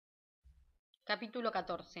Capítulo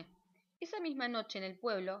 14. Esa misma noche en el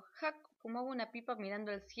pueblo, Huck fumaba una pipa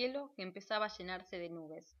mirando el cielo que empezaba a llenarse de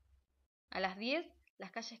nubes. A las 10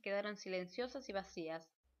 las calles quedaron silenciosas y vacías.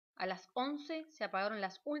 A las 11 se apagaron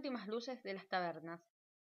las últimas luces de las tabernas.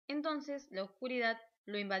 Entonces la oscuridad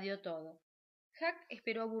lo invadió todo. Huck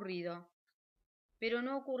esperó aburrido, pero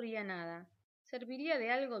no ocurría nada. ¿Serviría de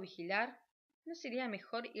algo vigilar? ¿No sería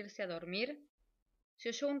mejor irse a dormir? Se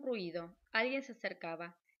oyó un ruido. Alguien se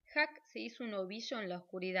acercaba. Huck se hizo un ovillo en la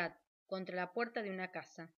oscuridad, contra la puerta de una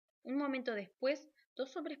casa. Un momento después,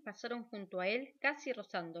 dos hombres pasaron junto a él, casi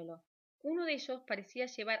rozándolo. Uno de ellos parecía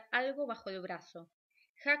llevar algo bajo el brazo.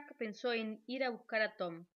 Huck pensó en ir a buscar a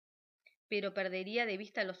Tom, pero perdería de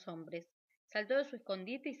vista a los hombres. Saltó de su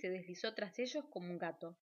escondite y se deslizó tras ellos como un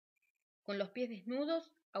gato, con los pies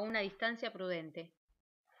desnudos a una distancia prudente.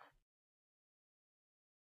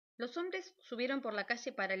 Los hombres subieron por la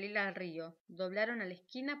calle paralela al río, doblaron a la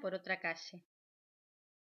esquina por otra calle.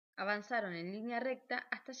 Avanzaron en línea recta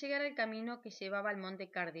hasta llegar al camino que llevaba al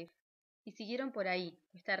monte Cardiff, y siguieron por ahí,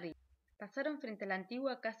 cuesta arriba. Pasaron frente a la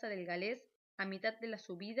antigua casa del galés a mitad de la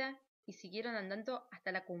subida y siguieron andando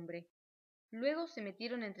hasta la cumbre. Luego se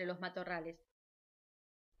metieron entre los matorrales.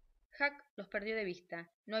 Huck los perdió de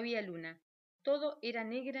vista. No había luna. Todo era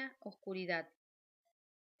negra oscuridad.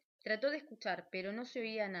 Trató de escuchar, pero no se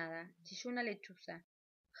oía nada. Chilló una lechuza.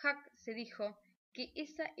 Huck se dijo que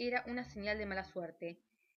esa era una señal de mala suerte,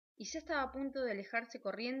 y ya estaba a punto de alejarse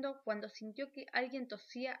corriendo cuando sintió que alguien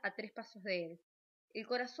tosía a 3 pasos de él. El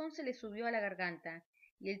corazón se le subió a la garganta,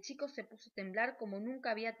 y el chico se puso a temblar como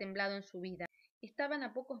nunca había temblado en su vida. Estaban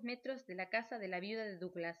a pocos metros de la casa de la viuda de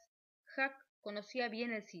Douglas. Huck conocía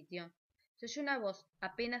bien el sitio. Se oyó una voz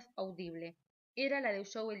apenas audible. Era la de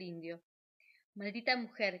Joe el indio. Maldita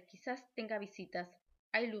mujer, quizás tenga visitas.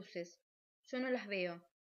 Hay luces. Yo no las veo.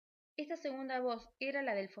 Esta segunda voz era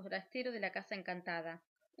la del forastero de la casa encantada.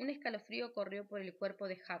 Un escalofrío corrió por el cuerpo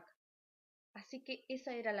de Huck. Así que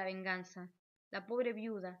esa era la venganza. La pobre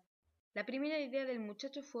viuda. La primera idea del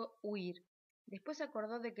muchacho fue huir. Después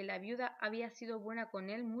acordó de que la viuda había sido buena con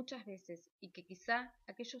él muchas veces y que quizá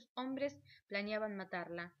aquellos hombres planeaban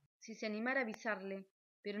matarla. Si se animara a avisarle,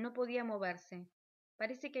 pero no podía moverse.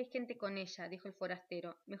 Parece que hay gente con ella, dijo el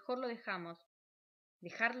forastero. Mejor lo dejamos.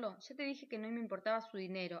 ¿Dejarlo? Ya te dije que no me importaba su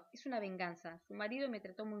dinero. Es una venganza. Su marido me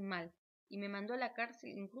trató muy mal y me mandó a la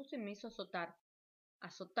cárcel, incluso me hizo azotar.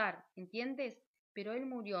 Azotar, ¿entiendes? Pero él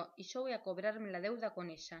murió y yo voy a cobrarme la deuda con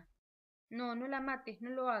ella. No, no la mates, no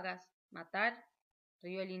lo hagas. ¿Matar?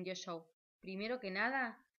 Rió el indio Joe. Primero que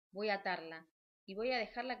nada, voy a atarla y voy a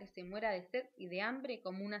dejarla que se muera de sed y de hambre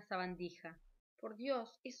como una sabandija. Por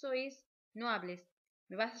Dios, eso es. No hables.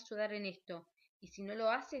 Me vas a ayudar en esto. Y si no lo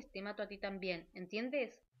haces, te mato a ti también.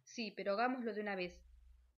 ¿Entiendes? Sí, pero hagámoslo de una vez.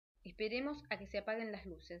 Esperemos a que se apaguen las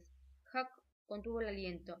luces. Huck contuvo el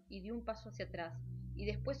aliento y dio un paso hacia atrás, y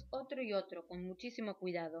después otro y otro, con muchísimo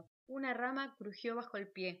cuidado. Una rama crujió bajo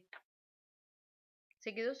el pie.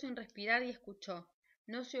 Se quedó sin respirar y escuchó.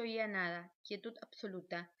 No se oía nada, quietud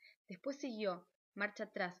absoluta. Después siguió, marcha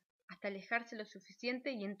atrás, hasta alejarse lo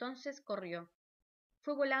suficiente y entonces corrió.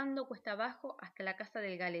 Fue volando cuesta abajo hasta la casa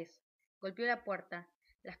del galés. Golpeó la puerta.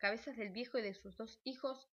 Las cabezas del viejo y de sus 2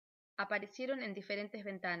 hijos aparecieron en diferentes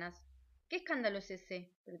ventanas. ¿Qué escándalo es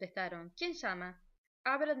ese? Protestaron. ¿Quién llama?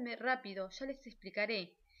 Ábranme rápido, ya les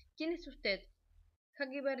explicaré. ¿Quién es usted?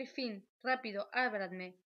 Huckleberry Finn, rápido,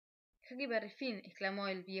 ábranme. Huckleberry Finn, exclamó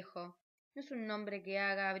el viejo. No es un nombre que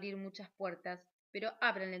haga abrir muchas puertas, pero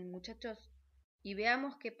ábranle, muchachos, y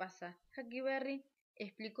veamos qué pasa. Huckleberry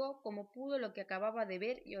explicó como pudo lo que acababa de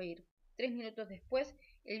ver y oír. 3 minutos después,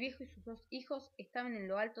 el viejo y sus 2 hijos estaban en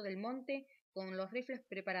lo alto del monte con los rifles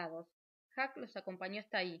preparados. Huck los acompañó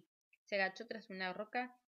hasta ahí. Se agachó tras una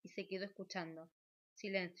roca y se quedó escuchando.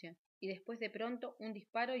 Silencio, y después de pronto un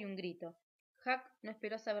disparo y un grito. Huck no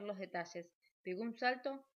esperó saber los detalles. Pegó un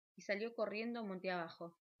salto y salió corriendo monte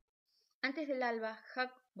abajo. Antes del alba,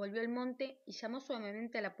 Huck volvió al monte y llamó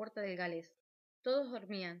suavemente a la puerta del galés. Todos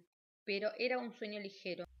dormían, pero era un sueño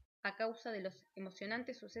ligero, a causa de los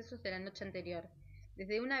emocionantes sucesos de la noche anterior.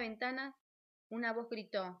 Desde una ventana, una voz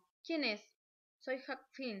gritó: ¿Quién es? Soy Huck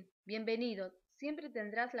Finn. Bienvenido. Siempre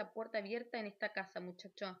tendrás la puerta abierta en esta casa,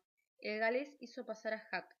 muchacho. El galés hizo pasar a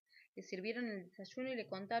Huck. Le sirvieron el desayuno y le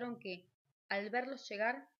contaron que, al verlos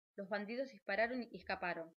llegar, los bandidos dispararon y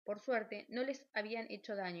escaparon. Por suerte, no les habían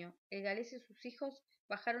hecho daño. El galés y sus hijos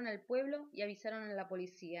bajaron al pueblo y avisaron a la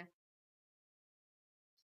policía.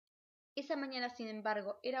 Esa mañana, sin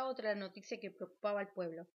embargo, era otra la noticia que preocupaba al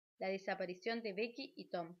pueblo: la desaparición de Becky y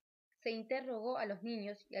Tom. Se interrogó a los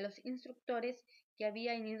niños y a los instructores que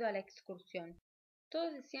habían ido a la excursión.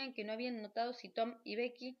 Todos decían que no habían notado si Tom y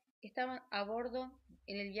Becky estaban a bordo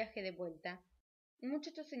en el viaje de vuelta. Un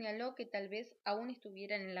muchacho señaló que tal vez aún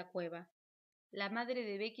estuvieran en la cueva. La madre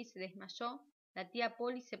de Becky se desmayó, la tía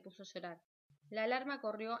Polly se puso a llorar. La alarma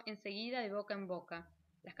corrió enseguida de boca en boca.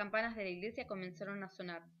 Las campanas de la iglesia comenzaron a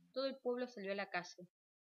sonar. Todo el pueblo salió a la calle.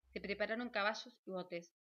 Se prepararon caballos y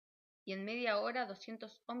botes, y en media hora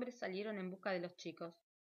 200 hombres salieron en busca de los chicos.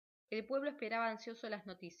 El pueblo esperaba ansioso las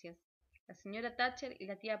noticias. La señora Thatcher y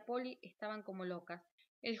la tía Polly estaban como locas.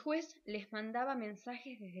 El juez les mandaba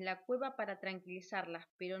mensajes desde la cueva para tranquilizarlas,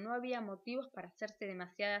 pero no había motivos para hacerse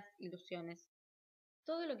demasiadas ilusiones.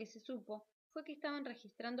 Todo lo que se supo fue que estaban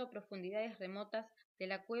registrando profundidades remotas de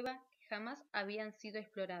la cueva que jamás habían sido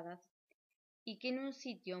exploradas, y que en un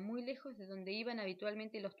sitio muy lejos de donde iban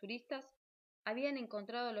habitualmente los turistas, habían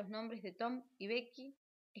encontrado los nombres de Tom y Becky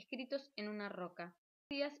escritos en una roca.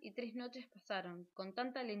 3 días y 3 noches pasaron con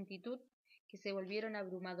tanta lentitud que se volvieron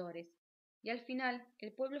abrumadores, y al final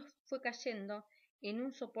el pueblo fue cayendo en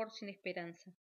un sopor sin esperanza.